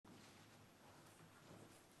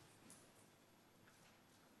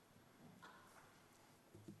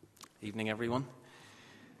Evening, everyone.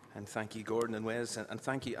 And thank you, Gordon and Wes, and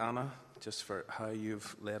thank you, Anna, just for how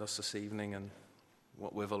you've led us this evening and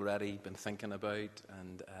what we've already been thinking about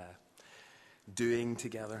and doing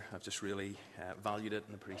together. I've just really valued it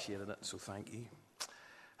and appreciated it, so thank you.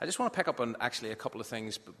 I just want to pick up on actually a couple of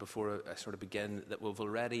things before I sort of begin that we've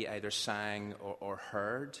already either sang or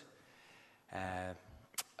heard.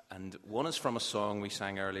 And one is from a song we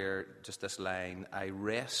sang earlier, just this line, I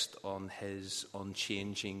rest on his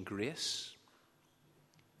unchanging grace.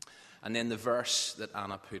 And then the verse that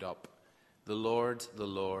Anna put up, the Lord,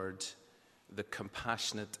 the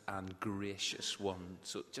compassionate and gracious one.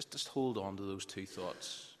 So just hold on to those two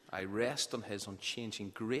thoughts. I rest on his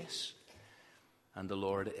unchanging grace, and the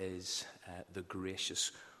Lord is the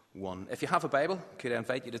gracious one. If you have a Bible, could I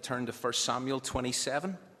invite you to turn to 1 Samuel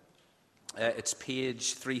 27. It's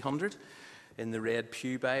page 300 in the Red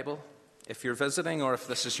Pew Bible. If you're visiting or if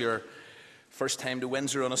this is your first time to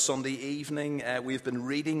Windsor on a Sunday evening, we've been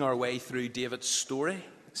reading our way through David's story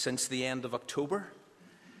since the end of October.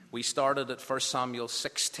 We started at 1 Samuel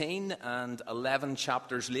 16, and 11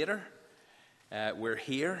 chapters later, we're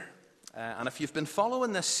here. And if you've been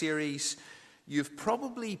following this series, you've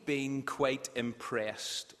probably been quite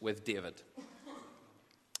impressed with David.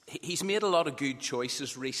 He's made a lot of good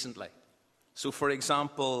choices recently. So, for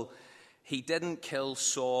example, he didn't kill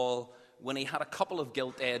Saul when he had a couple of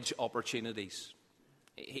gilt-edged opportunities.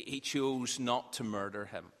 He chose not to murder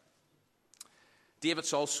him.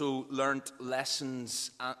 David's also learnt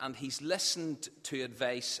lessons, and he's listened to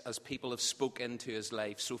advice as people have spoken into his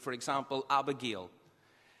life. So, for example, Abigail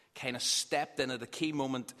kind of stepped in at a key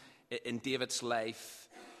moment in David's life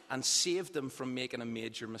and saved him from making a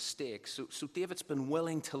major mistake. So David's been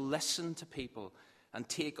willing to listen to people and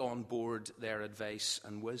take on board their advice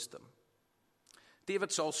and wisdom.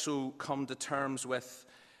 David's also come to terms with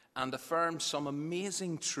and affirmed some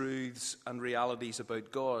amazing truths and realities about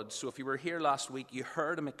God. So if you were here last week, you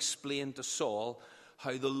heard him explain to Saul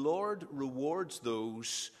how the Lord rewards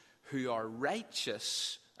those who are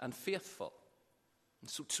righteous and faithful. And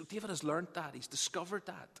so David has learned that, he's discovered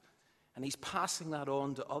that, and he's passing that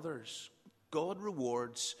on to others. God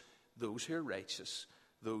rewards those who are righteous,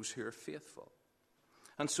 those who are faithful.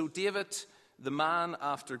 And so David, the man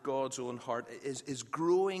after God's own heart, is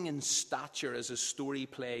growing in stature as his story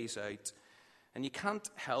plays out. And you can't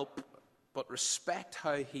help but respect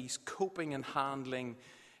how he's coping and handling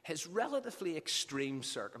his relatively extreme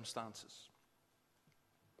circumstances.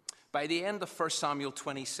 By the end of 1 Samuel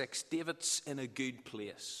 26, David's in a good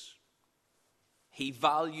place. He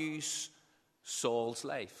values Saul's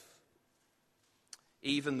life,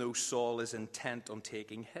 even though Saul is intent on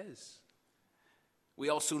taking his. We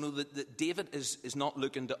also know that David is not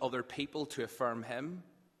looking to other people to affirm him.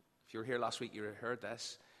 If you were here last week, you heard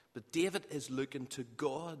this. But David is looking to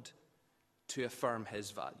God to affirm his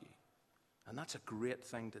value. And that's a great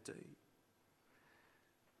thing to do.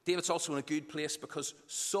 David's also in a good place because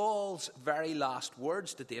Saul's very last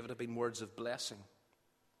words to David have been words of blessing.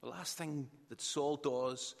 The last thing that Saul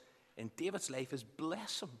does in David's life is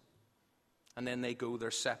bless him. And then they go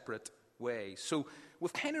their separate ways. So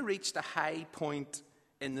we've kind of reached a high point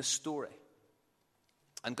in the story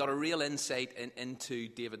and got a real insight into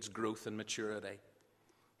David's growth and maturity.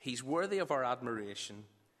 He's worthy of our admiration.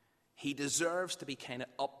 He deserves to be kind of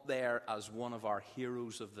up there as one of our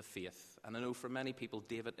heroes of the faith. And I know for many people,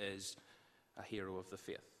 David is a hero of the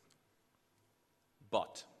faith.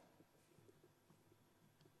 But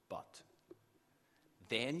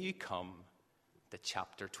then you come to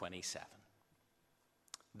chapter 27,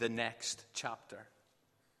 the next chapter,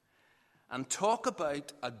 and talk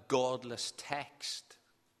about a godless text.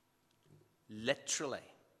 Literally,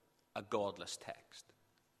 a godless text.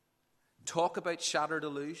 Talk about shattered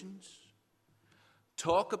illusions.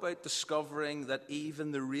 Talk about discovering that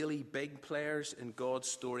even the really big players in God's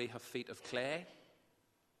story have feet of clay.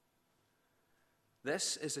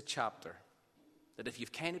 This is a chapter that if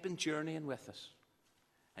you've kind of been journeying with us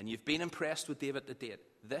and you've been impressed with David to date,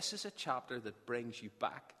 this is a chapter that brings you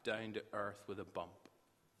back down to earth with a bump.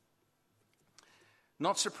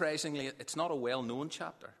 Not surprisingly, it's not a well-known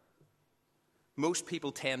chapter. Most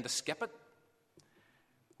people tend to skip it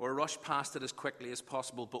or rush past it as quickly as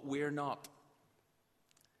possible, but we're not.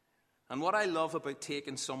 And what I love about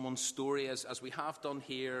taking someone's story, as we have done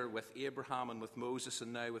here with Abraham and with Moses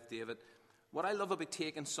and now with David, what I love about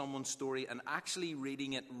taking someone's story and actually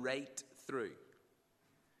reading it right through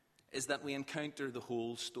is that we encounter the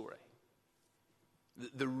whole story.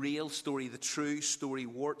 The real story, the true story,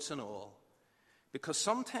 warts and all. Because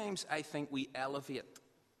sometimes I think we elevate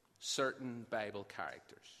certain Bible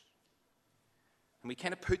characters. And we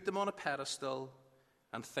kind of put them on a pedestal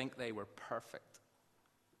and think they were perfect,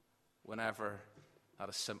 whenever that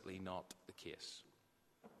is simply not the case.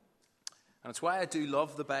 And it's why I do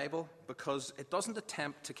love the Bible, because it doesn't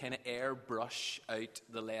attempt to kind of airbrush out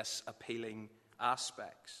the less appealing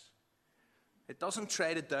aspects. It doesn't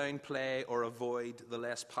try to downplay or avoid the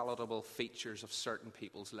less palatable features of certain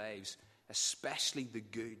people's lives, especially the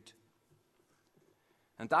good.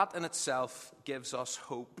 And that in itself gives us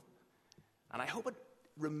hope. And I hope it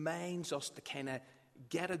reminds us to kind of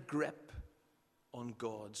get a grip on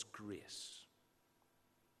God's grace.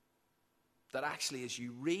 That actually, as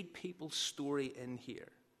you read people's story in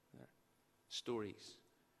here, stories,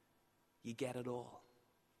 you get it all.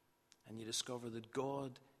 And you discover that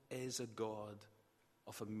God is a God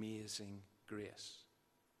of amazing grace.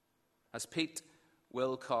 As Pete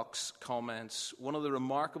Wilcox comments, one of the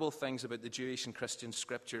remarkable things about the Jewish and Christian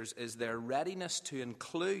scriptures is their readiness to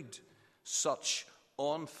include such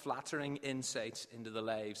unflattering insights into the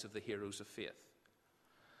lives of the heroes of faith.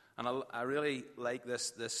 And I really like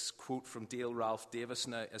this quote from Dale Ralph Davis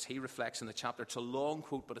now as he reflects in the chapter. It's a long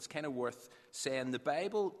quote, but it's kind of worth saying. The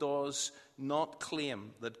Bible does not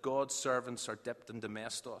claim that God's servants are dipped in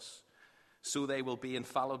domestos, so they will be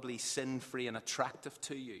infallibly sin-free and attractive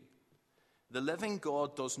to you. The living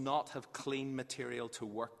God does not have clean material to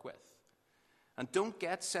work with. And don't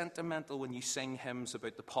get sentimental when you sing hymns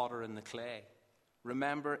about the potter and the clay.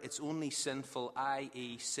 Remember, it's only sinful,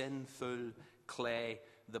 i.e. sinful clay,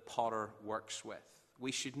 the potter works with.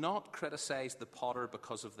 We should not criticize the potter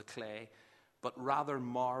because of the clay, but rather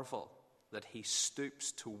marvel that he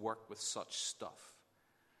stoops to work with such stuff.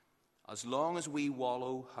 As long as we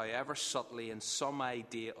wallow, however subtly, in some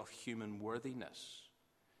idea of human worthiness,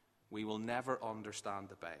 we will never understand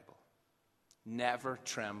the Bible. Never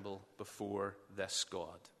tremble before this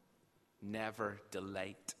God. Never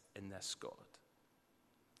delight in this God.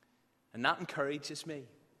 And that encourages me.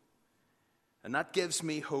 And that gives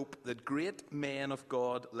me hope that great men of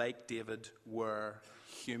God like David were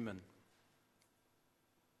human.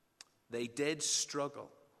 They did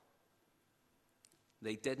struggle.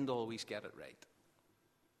 They didn't always get it right.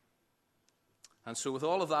 And so with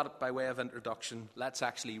all of that by way of introduction, let's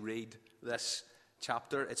actually read this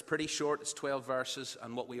chapter. It's pretty short, it's 12 verses,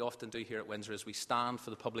 and what we often do here at Windsor is we stand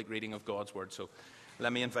for the public reading of God's Word. So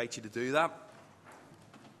let me invite you to do that.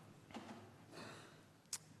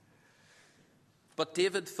 But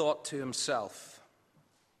David thought to himself,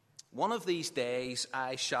 "One of these days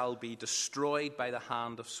I shall be destroyed by the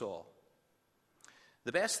hand of Saul.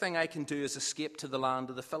 The best thing I can do is escape to the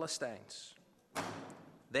land of the Philistines.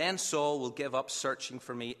 Then Saul will give up searching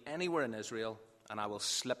for me anywhere in Israel, and I will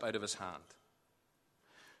slip out of his hand."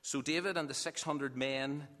 So David and the 600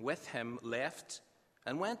 men with him left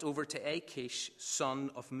and went over to Achish,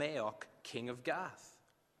 son of Maoch, king of Gath.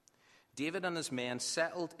 David and his men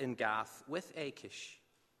settled in Gath with Achish.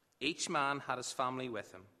 Each man had his family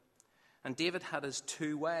with him. And David had his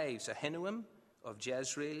 2 wives, Ahinoam of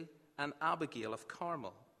Jezreel and Abigail of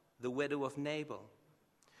Carmel, the widow of Nabal.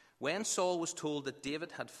 When Saul was told that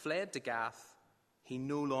David had fled to Gath, he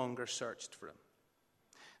no longer searched for him.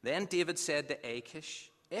 Then David said to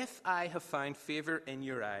Achish, "If I have found favor in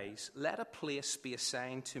your eyes, let a place be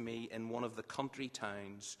assigned to me in one of the country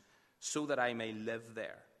towns, so that I may live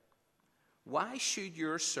there. Why should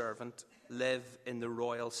your servant live in the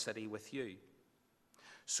royal city with you?"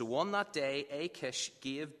 So on that day, Achish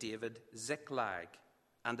gave David Ziklag,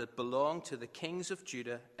 and it belonged to the kings of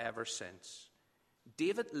Judah ever since.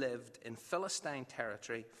 David lived in Philistine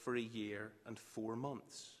territory for 1 year and 4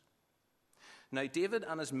 months. Now David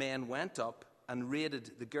and his men went up and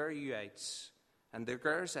raided the Geruites and the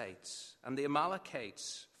Girzites and the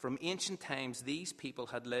Amalekites. From ancient times, these people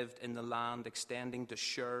had lived in the land extending to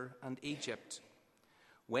Shur and Egypt.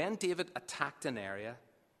 When David attacked an area,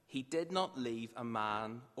 he did not leave a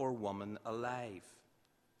man or woman alive,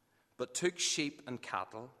 but took sheep and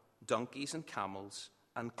cattle, donkeys and camels,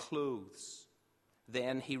 and clothes.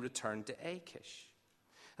 Then he returned to Achish.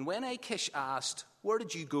 And when Achish asked, "Where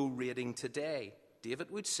did you go raiding today?" David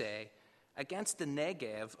would say, "Against the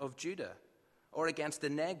Negev of Judah, or against the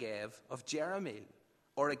Negev of Jerahmeel,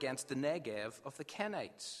 or against the Negev of the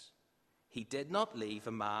Kenites." He did not leave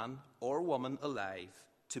a man or woman alive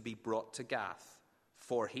to be brought to Gath,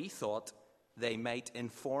 for he thought they might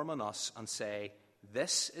inform on us and say,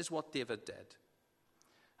 "This is what David did."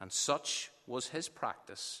 And such was his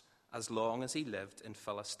practice as long as he lived in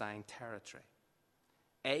Philistine territory.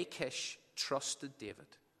 Achish trusted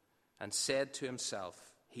David and said to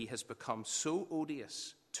himself, "He has become so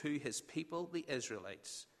odious to his people, the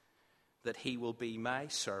Israelites, that he will be my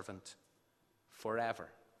servant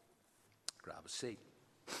forever." Grab a seat.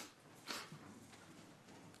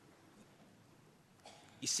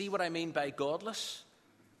 You see what I mean by godless?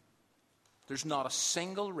 There's not a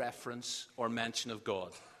single reference or mention of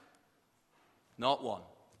God. Not one.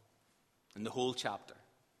 In the whole chapter.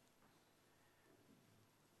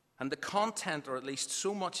 And the content, or at least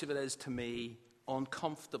so much of it, is to me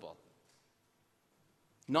uncomfortable.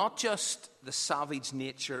 Not just the savage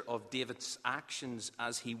nature of David's actions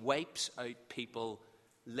as he wipes out people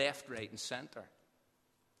left, right, and center.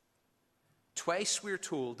 Twice we're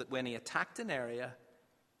told that when he attacked an area,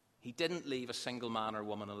 he didn't leave a single man or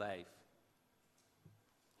woman alive.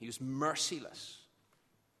 He was merciless,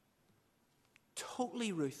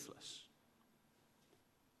 totally ruthless.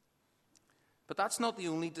 But that's not the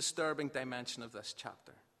only disturbing dimension of this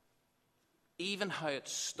chapter. Even how it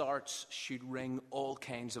starts should ring all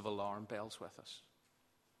kinds of alarm bells with us.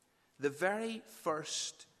 The very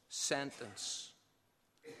first sentence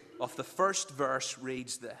of the first verse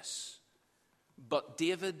reads this: "But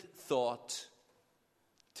David thought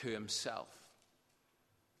to himself."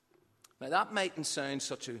 Now that mightn't sound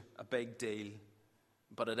such a big deal,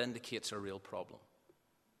 but it indicates a real problem.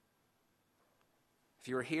 If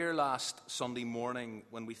you were here last Sunday morning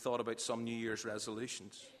when we thought about some New Year's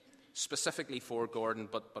resolutions, specifically for Gordon,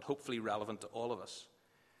 but hopefully relevant to all of us,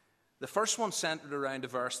 the first one centered around a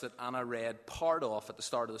verse that Anna read part of at the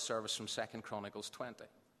start of the service from 2 Chronicles 20.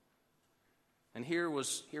 And here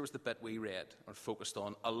was the bit we read, or focused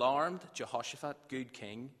on. "Alarmed, Jehoshaphat, good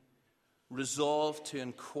king, resolved to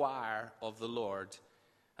inquire of the Lord,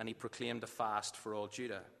 and he proclaimed a fast for all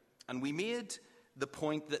Judah." And we made the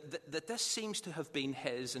point that this seems to have been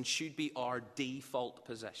his and should be our default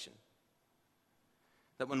position.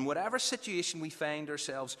 That when whatever situation we find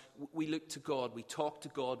ourselves, we look to God, we talk to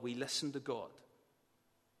God, we listen to God.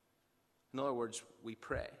 In other words, we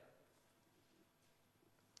pray.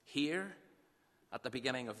 Here, at the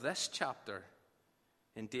beginning of this chapter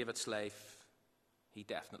in David's life, he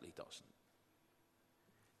definitely doesn't.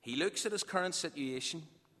 He looks at his current situation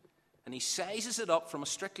and he sizes it up from a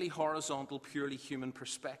strictly horizontal, purely human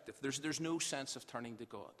perspective. There's no sense of turning to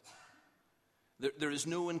God. There is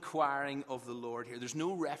no inquiring of the Lord here. There's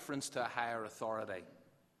no reference to a higher authority.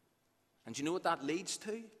 And do you know what that leads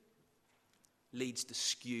to? Leads to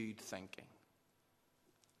skewed thinking.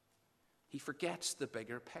 He forgets the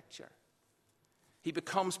bigger picture. He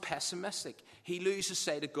becomes pessimistic. He loses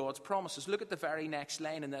sight of God's promises. Look at the very next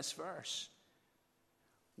line in this verse.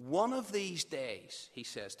 "One of these days," he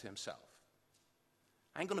says to himself,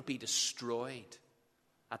 "I'm going to be destroyed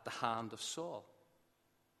at the hand of Saul."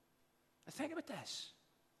 Now think about this.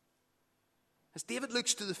 As David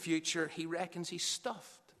looks to the future, he reckons he's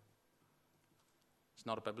stuffed. It's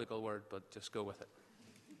not a biblical word, but just go with it.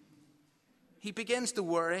 He begins to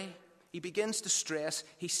worry. He begins to stress.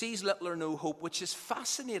 He sees little or no hope, which is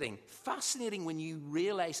fascinating. Fascinating when you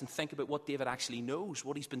realize and think about what David actually knows,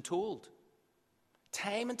 what he's been told.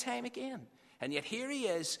 Time and time again. And yet here he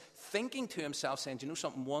is thinking to himself, saying, "Do you know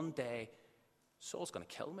something? One day, Saul's going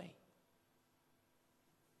to kill me."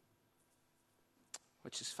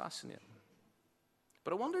 Which is fascinating.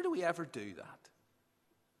 But I wonder, do we ever do that?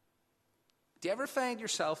 Do you ever find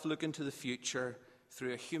yourself looking to the future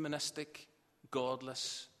through a humanistic,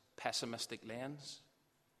 godless, pessimistic lens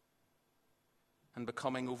and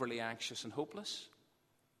becoming overly anxious and hopeless?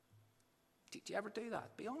 Do you ever do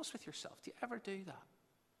that? Be honest with yourself. Do you ever do that?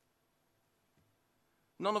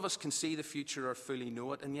 None of us can see the future or fully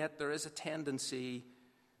know it, and yet there is a tendency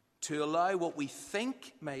to allow what we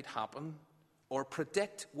think might happen or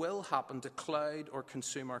predict will happen to cloud or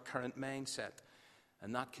consume our current mindset.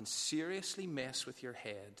 And that can seriously mess with your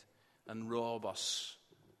head and rob us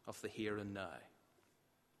of the here and now.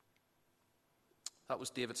 That was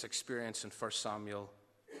David's experience in 1 Samuel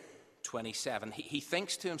 27. He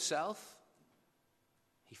thinks to himself,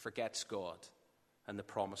 he forgets God and the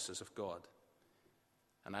promises of God.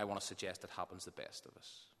 And I want to suggest it happens to the best of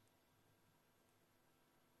us.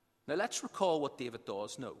 Now let's recall what David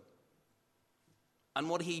does know. And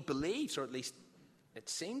what he believes, or at least it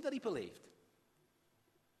seemed that he believed.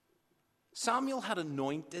 Samuel had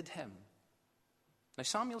anointed him. Now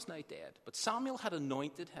Samuel's now dead, but Samuel had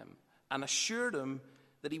anointed him and assured him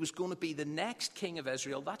that he was going to be the next king of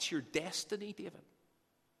Israel. That's your destiny, David.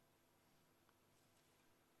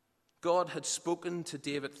 God had spoken to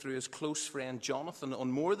David through his close friend Jonathan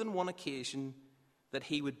on more than one occasion that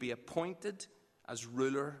he would be appointed as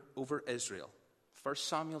ruler over Israel. 1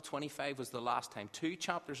 Samuel 25 was the last time. 2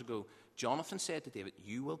 chapters ago, Jonathan said to David,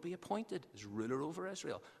 "You will be appointed as ruler over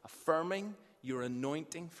Israel," affirming your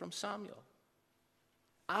anointing from Samuel.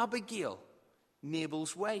 Abigail,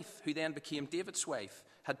 Nabal's wife, who then became David's wife,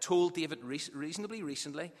 had told David reasonably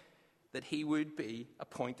recently that he would be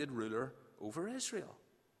appointed ruler over Israel.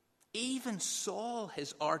 Even Saul,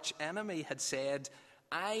 his arch enemy, had said,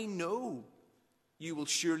 I know you will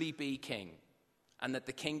surely be king, and that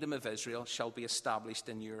the kingdom of Israel shall be established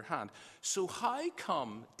in your hand. So how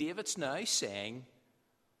come David's now saying,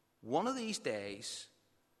 one of these days,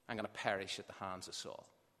 I'm going to perish at the hands of Saul?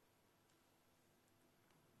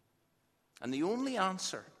 And the only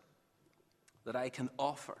answer that I can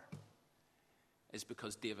offer is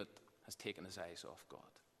because David has taken his eyes off God.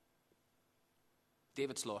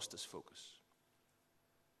 David's lost his focus.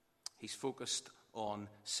 He's focused on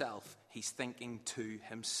self. He's thinking to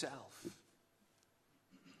himself.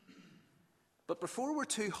 But before we're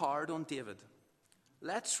too hard on David,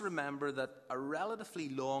 let's remember that a relatively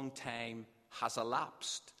long time has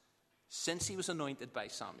elapsed since he was anointed by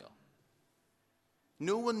Samuel.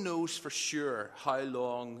 No one knows for sure how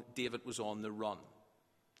long David was on the run.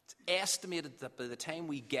 It's estimated that by the time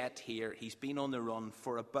we get here, he's been on the run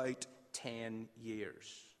for about 10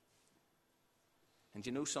 years. And do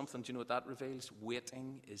you know something? Do you know what that reveals?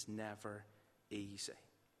 Waiting is never easy.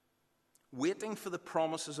 Waiting for the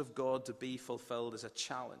promises of God to be fulfilled is a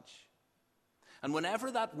challenge. And whenever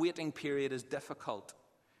that waiting period is difficult,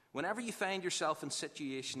 whenever you find yourself in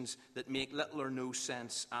situations that make little or no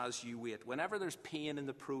sense as you wait, whenever there's pain in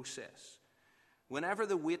the process, whenever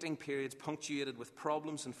the waiting period's punctuated with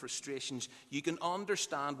problems and frustrations, you can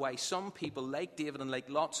understand why some people, like David and like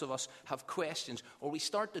lots of us, have questions, or we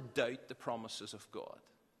start to doubt the promises of God.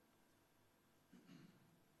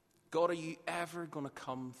 God, are you ever going to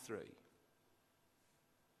come through?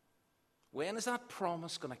 When is that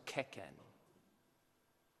promise going to kick in?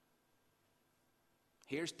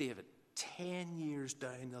 Here's David, 10 years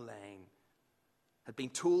down the line, had been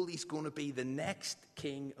told he's going to be the next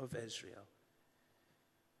king of Israel.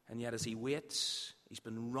 And yet as he waits, he's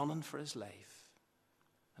been running for his life.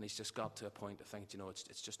 And he's just got to a point of thinking,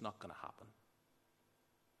 it's just not going to happen.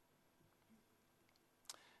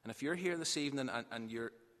 And if you're here this evening and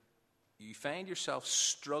you find yourself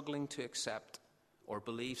struggling to accept or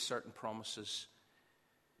believe certain promises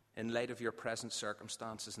in light of your present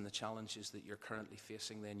circumstances and the challenges that you're currently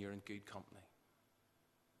facing, then you're in good company.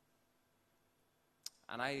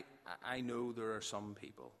 And I know there are some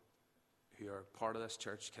people who are part of this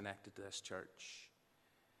church, connected to this church,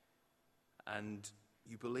 and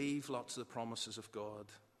you believe lots of the promises of God,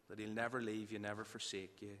 that he'll never leave you, never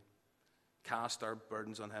forsake you, cast our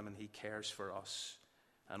burdens on him and he cares for us,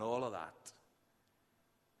 and all of that.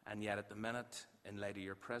 And yet at the minute, in light of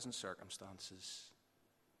your present circumstances,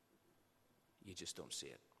 you just don't see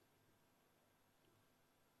it.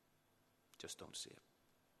 Just don't see it.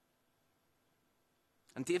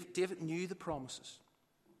 And David knew the promises.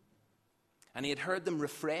 And he had heard them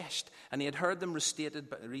refreshed, and he had heard them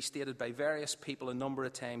restated by various people a number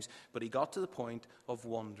of times, but he got to the point of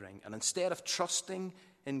wondering. And instead of trusting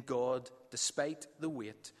in God, despite the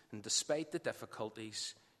wait and despite the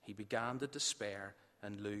difficulties, he began to despair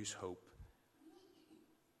and lose hope.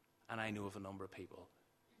 And I know of a number of people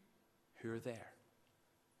who are there,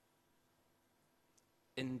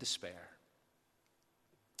 in despair,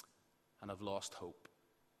 and have lost hope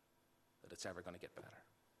that it's ever going to get better.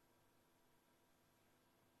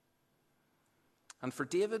 And for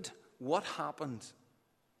David, what happened,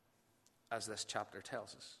 as this chapter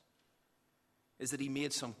tells us, is that he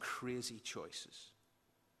made some crazy choices.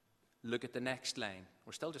 Look at the next line.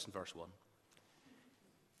 We're still just in verse 1.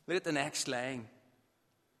 Look at the next line.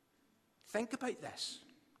 Think about this.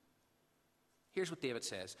 Here's what David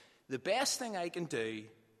says. The best thing I can do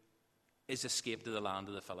is escape to the land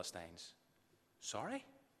of the Philistines. Sorry?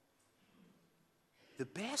 The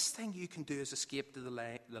best thing you can do is escape to the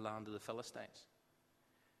land of the Philistines.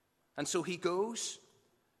 And so he goes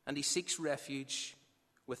and he seeks refuge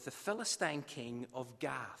with the Philistine king of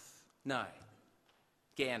Gath. Now,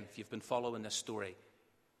 again, if you've been following this story,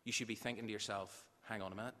 you should be thinking to yourself, hang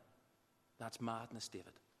on a minute, that's madness,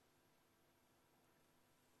 David.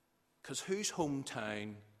 Because whose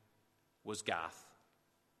hometown was Gath?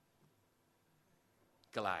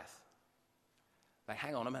 Goliath. Now,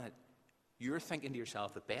 hang on a minute. You're thinking to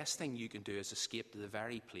yourself, the best thing you can do is escape to the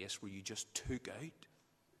very place where you just took out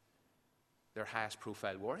their highest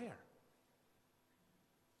profile warrior.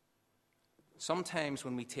 Sometimes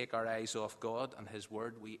when we take our eyes off God and his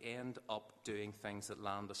word, we end up doing things that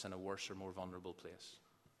land us in a worse or more vulnerable place.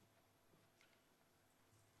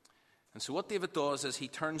 And so what David does is he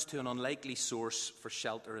turns to an unlikely source for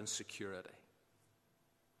shelter and security.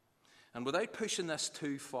 And without pushing this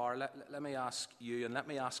too far, let me ask you and let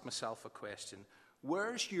me ask myself a question.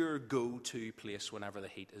 Where's your go-to place whenever the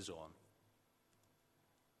heat is on?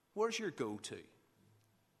 Where's your go-to?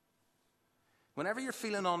 Whenever you're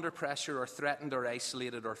feeling under pressure or threatened or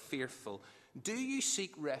isolated or fearful, do you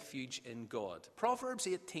seek refuge in God? Proverbs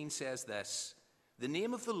 18 says this, "The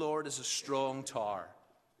name of the Lord is a strong tower.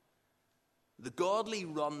 The godly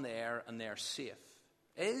run there and they're safe."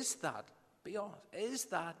 Is that, be honest, is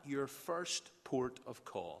that your first port of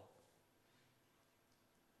call?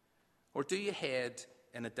 Or do you head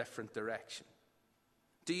in a different direction?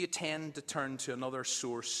 Do you tend to turn to another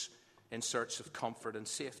source in search of comfort and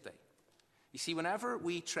safety? You see, whenever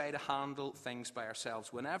we try to handle things by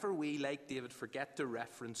ourselves, whenever we, like David, forget to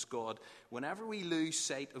reference God, whenever we lose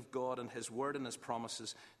sight of God and His word and His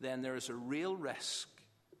promises, then there is a real risk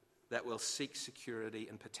that we'll seek security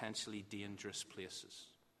in potentially dangerous places.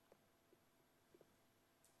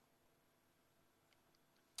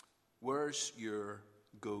 Where's your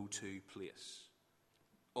go-to place?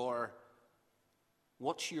 Or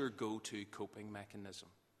what's your go-to coping mechanism?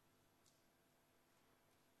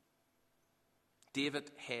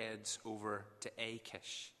 David heads over to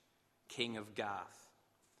Achish, king of Gath.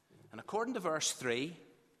 And according to verse 3,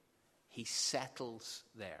 he settles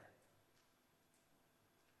there.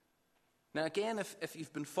 Now again, if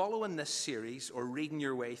you've been following this series or reading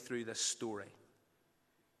your way through this story,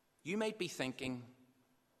 you might be thinking,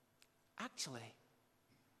 actually,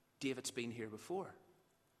 David's been here before.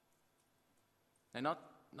 Now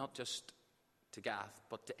not just to Gath,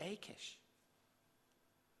 but to Achish.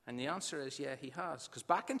 And the answer is, yeah, he has. Because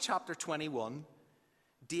back in chapter 21,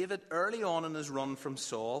 David, early on in his run from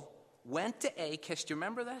Saul, went to Achish. Do you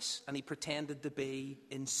remember this? And he pretended to be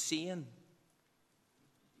insane.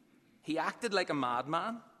 He acted like a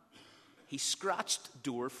madman. He scratched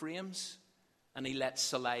door frames. And he let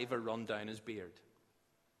saliva run down his beard.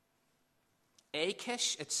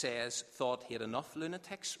 Achish, it says, thought he had enough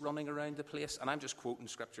lunatics running around the place. And I'm just quoting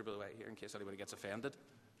scripture, by the way, here, in case anybody gets offended.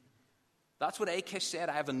 That's what Achish said.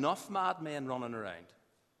 I have enough madmen running around.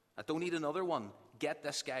 I don't need another one. Get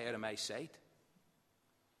this guy out of my sight.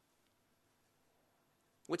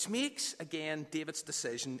 Which makes, again, David's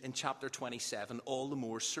decision in chapter 27 all the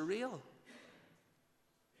more surreal.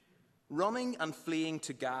 Running and fleeing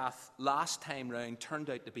to Gath last time round turned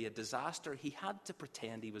out to be a disaster. He had to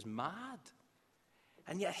pretend he was mad.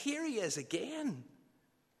 And yet here he is again,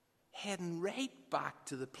 heading right back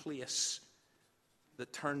to the place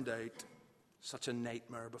that turned out such a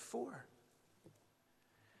nightmare before.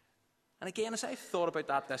 And again, as I've thought about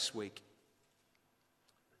that this week,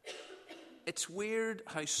 it's weird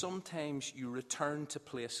how sometimes you return to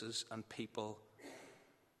places and people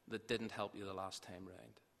that didn't help you the last time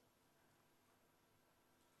round.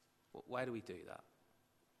 Why do we do that?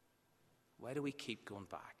 Why do we keep going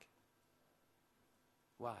back?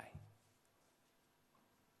 Why?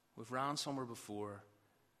 We've ran somewhere before,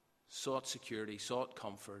 sought security, sought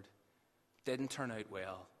comfort, didn't turn out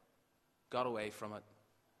well, got away from it,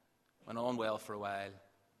 went on well for a while,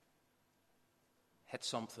 hit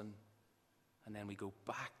something, and then we go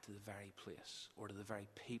back to the very place or to the very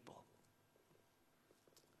people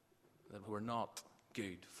that were not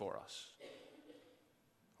good for us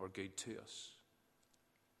or good to us.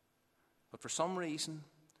 But for some reason,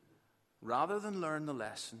 rather than learn the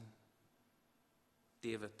lesson,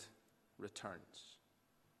 David returns.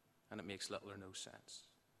 And it makes little or no sense.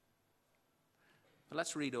 But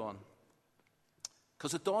let's read on.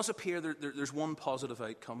 Because it does appear there's one positive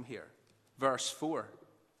outcome here. Verse 4.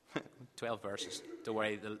 12 verses. Don't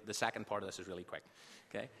worry, the second part of this is really quick.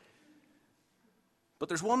 Okay? But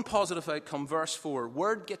there's one positive outcome. Verse 4.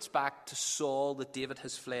 Word gets back to Saul that David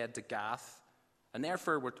has fled to Gath. And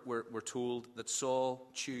therefore we're told that Saul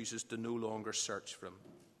chooses to no longer search for him.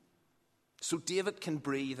 So David can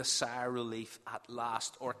breathe a sigh of relief at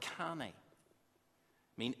last. Or can he?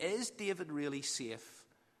 I mean, is David really safe,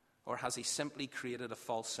 or has he simply created a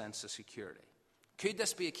false sense of security? Could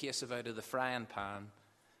this be a case of out of the frying pan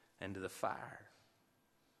into the fire?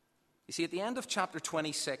 You see, at the end of chapter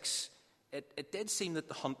 26, it did seem that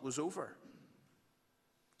the hunt was over.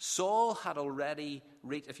 Saul had already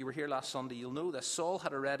reached, if you were here last Sunday, you'll know this, Saul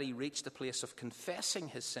had already reached the place of confessing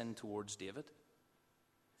his sin towards David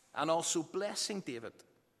and also blessing David.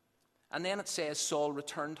 And then it says Saul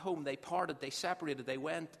returned home. They parted, they separated, they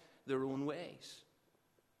went their own ways.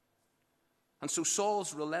 And so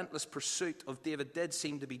Saul's relentless pursuit of David did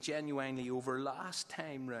seem to be genuinely over last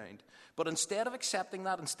time round. But instead of accepting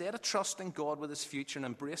that, instead of trusting God with his future and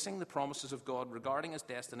embracing the promises of God regarding his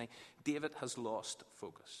destiny, David has lost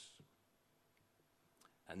focus.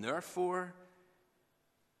 And therefore,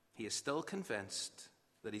 he is still convinced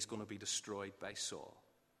that he's going to be destroyed by Saul.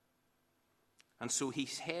 And so he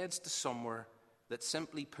heads to somewhere that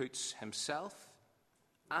simply puts himself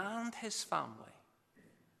and his family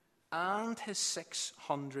and his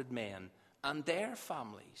 600 men and their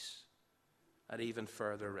families at even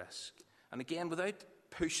further risk. And again, without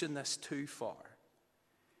pushing this too far,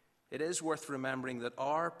 it is worth remembering that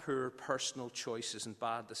our poor personal choices and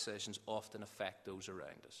bad decisions often affect those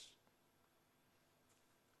around us.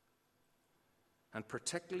 And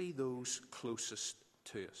particularly those closest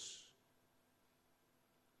to us.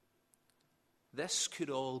 This could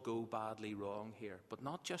all go badly wrong here, but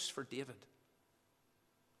not just for David,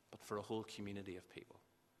 but for a whole community of people.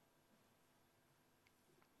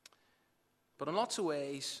 But in lots of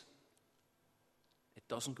ways, it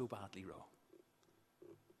doesn't go badly wrong.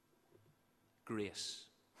 Grace.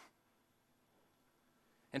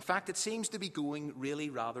 In fact, it seems to be going really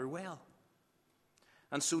rather well.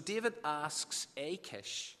 And so David asks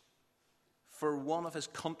Achish for one of his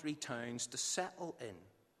country towns to settle in,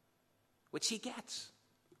 which he gets,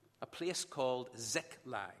 a place called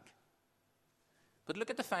Ziklag. But look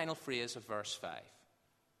at the final phrase of verse 5.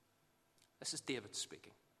 This is David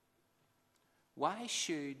speaking. Why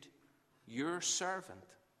should your servant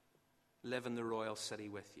live in the royal city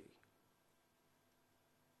with you?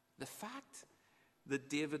 The fact that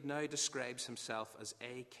David now describes himself as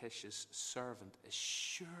Achish's servant is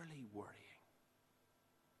surely worrying.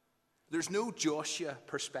 There's no Joshua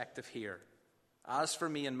perspective here. As for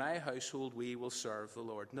me and my household, we will serve the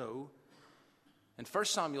Lord. No. In 1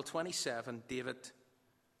 Samuel 27, David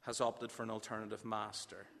has opted for an alternative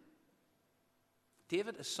master.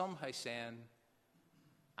 David is somehow saying,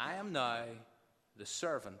 I am now the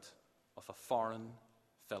servant of a foreign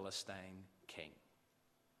Philistine king.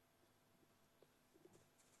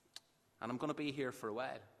 And I'm going to be here for a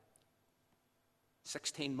while.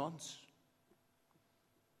 16 months.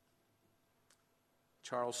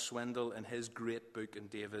 Charles Swindoll, in his great book on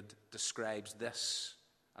David, describes this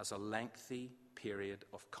as a lengthy period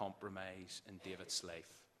of compromise in David's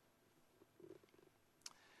life.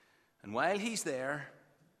 And while he's there,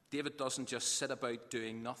 David doesn't just sit about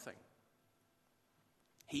doing nothing.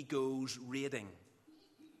 He goes raiding.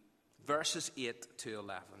 Verses 8 to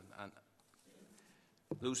 11. And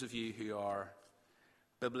those of you who are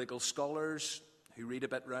biblical scholars, who read a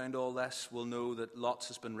bit round all this, will know that lots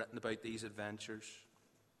has been written about these adventures.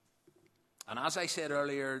 And as I said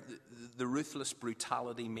earlier, the ruthless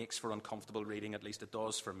brutality makes for uncomfortable reading, at least it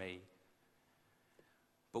does for me.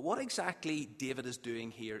 But what exactly David is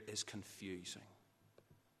doing here is confusing.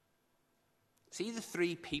 See the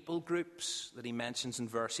three people groups that he mentions in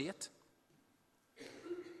verse 8?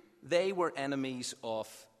 They were enemies of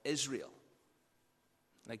Israel.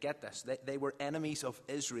 Now get this, they were enemies of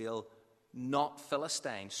Israel, not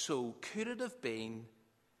Philistines. So could it have been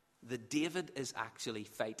that David is actually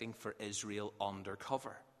fighting for Israel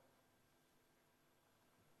undercover?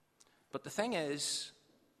 But the thing is,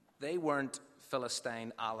 they weren't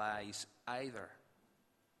Philistine allies either.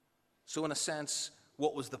 So in a sense,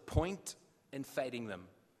 what was the point in fighting them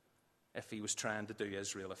if he was trying to do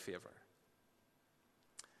Israel a favor?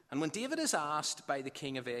 And when David is asked by the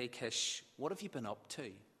king of Achish, what have you been up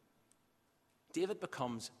to? David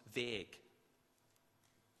becomes vague.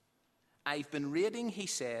 I've been raiding, he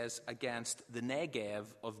says, against the Negev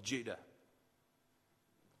of Judah,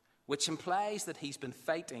 which implies that he's been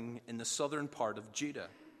fighting in the southern part of Judah,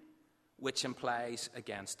 which implies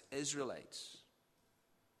against Israelites.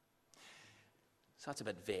 So that's a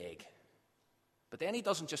bit vague. But then he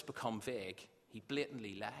doesn't just become vague, he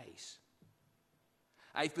blatantly lies.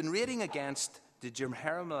 I've been raiding against the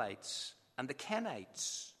Jerahmeelites and the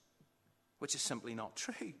Kenites, which is simply not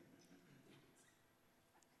true.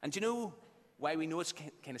 And do you know why we know it's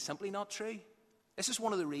kind of simply not true? This is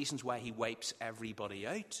one of the reasons why he wipes everybody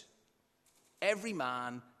out. Every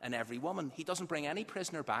man and every woman. He doesn't bring any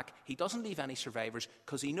prisoner back. He doesn't leave any survivors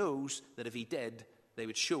because he knows that if he did, they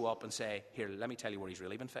would show up and say, here, let me tell you where he's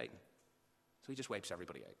really been fighting. So he just wipes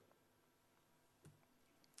everybody out.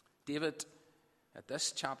 David, at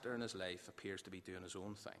this chapter in his life, appears to be doing his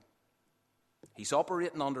own thing. He's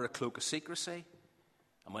operating under a cloak of secrecy,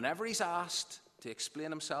 and whenever he's asked to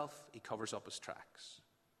explain himself, he covers up his tracks.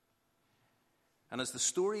 And as the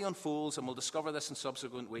story unfolds, and we'll discover this in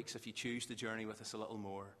subsequent weeks if you choose to journey with us a little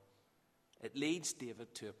more, it leads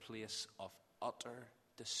David to a place of utter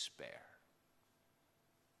despair.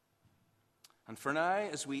 And for now,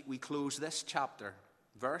 as we close this chapter,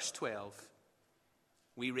 verse 12,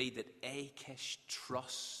 we read that Achish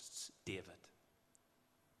trusts David.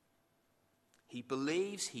 He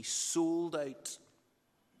believes he's sold out,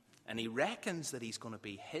 and he reckons that he's going to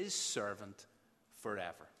be his servant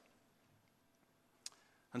forever.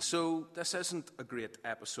 And so this isn't a great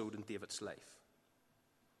episode in David's life.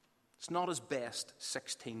 It's not his best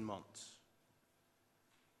 16 months.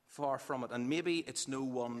 Far from it. And maybe it's no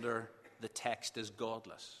wonder the text is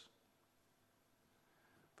godless.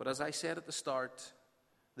 But as I said at the start,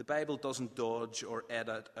 the Bible doesn't dodge or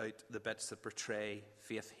edit out the bits that portray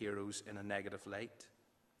faith heroes in a negative light.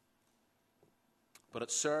 But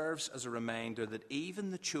it serves as a reminder that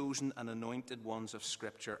even the chosen and anointed ones of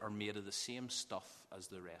Scripture are made of the same stuff as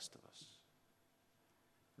the rest of us.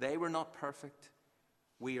 They were not perfect.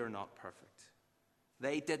 We are not perfect.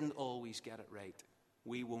 They didn't always get it right.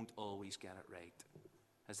 We won't always get it right.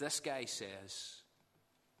 As this guy says,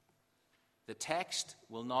 the text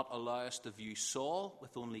will not allow us to view Saul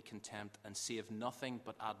with only contempt and save nothing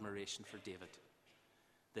but admiration for David.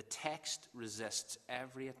 The text resists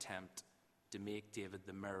every attempt to make David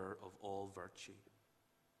the mirror of all virtue.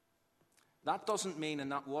 That doesn't mean,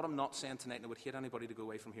 and that, what I'm not saying tonight, and I would hate anybody to go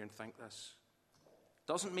away from here and think this,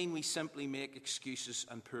 doesn't mean we simply make excuses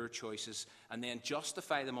and poor choices and then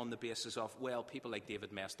justify them on the basis of, well, people like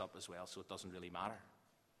David messed up as well, so it doesn't really matter.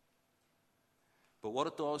 But what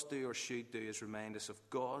it does do or should do is remind us of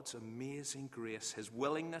God's amazing grace, his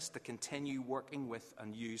willingness to continue working with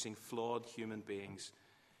and using flawed human beings.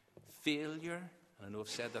 Failure, and I know I've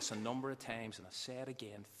said this a number of times, and I say it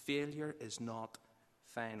again, failure is not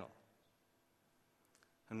final.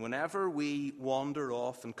 And whenever we wander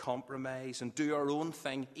off and compromise and do our own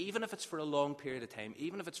thing, even if it's for a long period of time,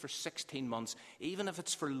 even if it's for 16 months, even if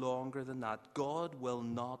it's for longer than that, God will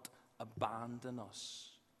not abandon us.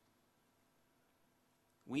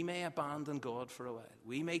 We may abandon God for a while.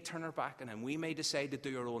 We may turn our back on him. We may decide to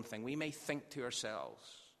do our own thing. We may think to ourselves.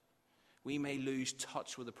 We may lose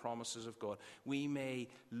touch with the promises of God. We may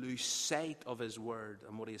lose sight of his word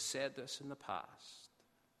and what he has said to us in the past.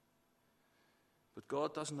 But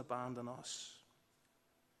God doesn't abandon us.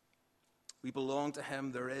 We belong to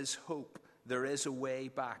him. There is hope. There is a way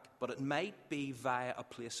back. But it might be via a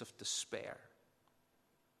place of despair.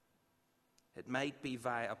 It might be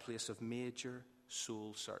via a place of major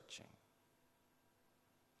soul searching.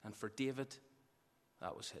 And for David,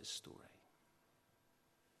 that was his story.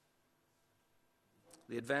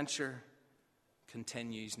 The adventure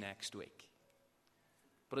continues next week.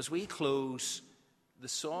 But as we close, the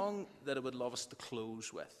song that I would love us to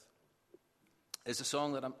close with is a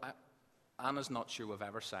song that Anna's not sure we've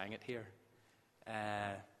ever sang it here.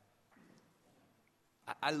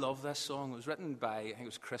 I love this song. It was written by, I think it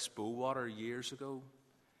was Chris Bowater years ago.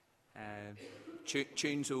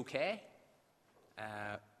 Tune's okay,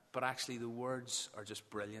 but actually the words are just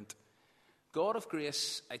brilliant. God of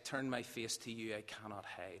grace, I turn my face to you, I cannot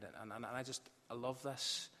hide. And I love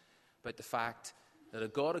this about the fact that a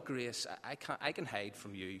God of grace, I can hide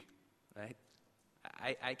from you, right?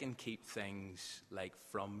 I can keep things like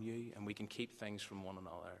from you, and we can keep things from one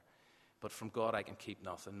another. But from God, I can keep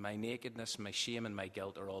nothing. My nakedness, my shame, and my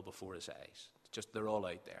guilt are all before his eyes. Just, they're all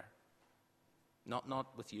out there.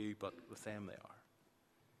 Not with you, but with them they are.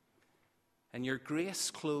 And your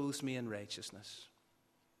grace clothes me in righteousness.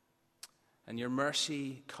 And your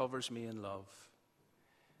mercy covers me in love.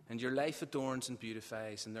 And your life adorns and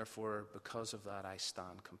beautifies, and therefore, because of that, I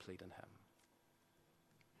stand complete in him.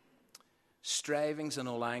 Strivings and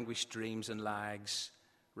all anguish, dreams and lags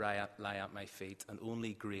lie at my feet, and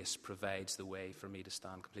only grace provides the way for me to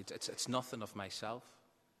stand complete. It's nothing of myself.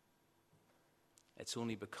 It's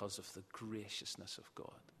only because of the graciousness of God.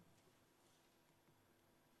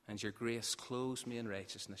 And your grace clothes me in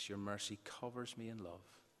righteousness. Your mercy covers me in love.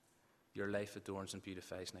 Your life adorns and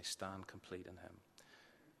beautifies, and I stand complete in him.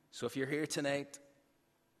 So if you're here tonight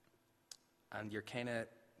and you're kind of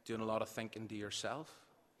doing a lot of thinking to yourself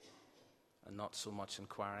and not so much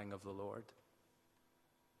inquiring of the Lord,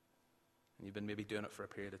 and you've been maybe doing it for a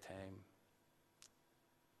period of time,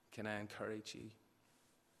 can I encourage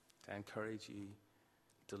you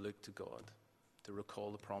to look to God, to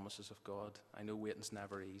recall the promises of God? I know waiting's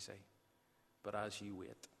never easy, but as you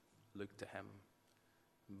wait, look to him,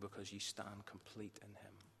 because you stand complete in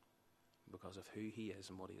him, because of who he is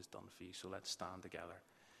and what he has done for you. So let's stand together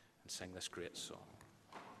and sing this great song.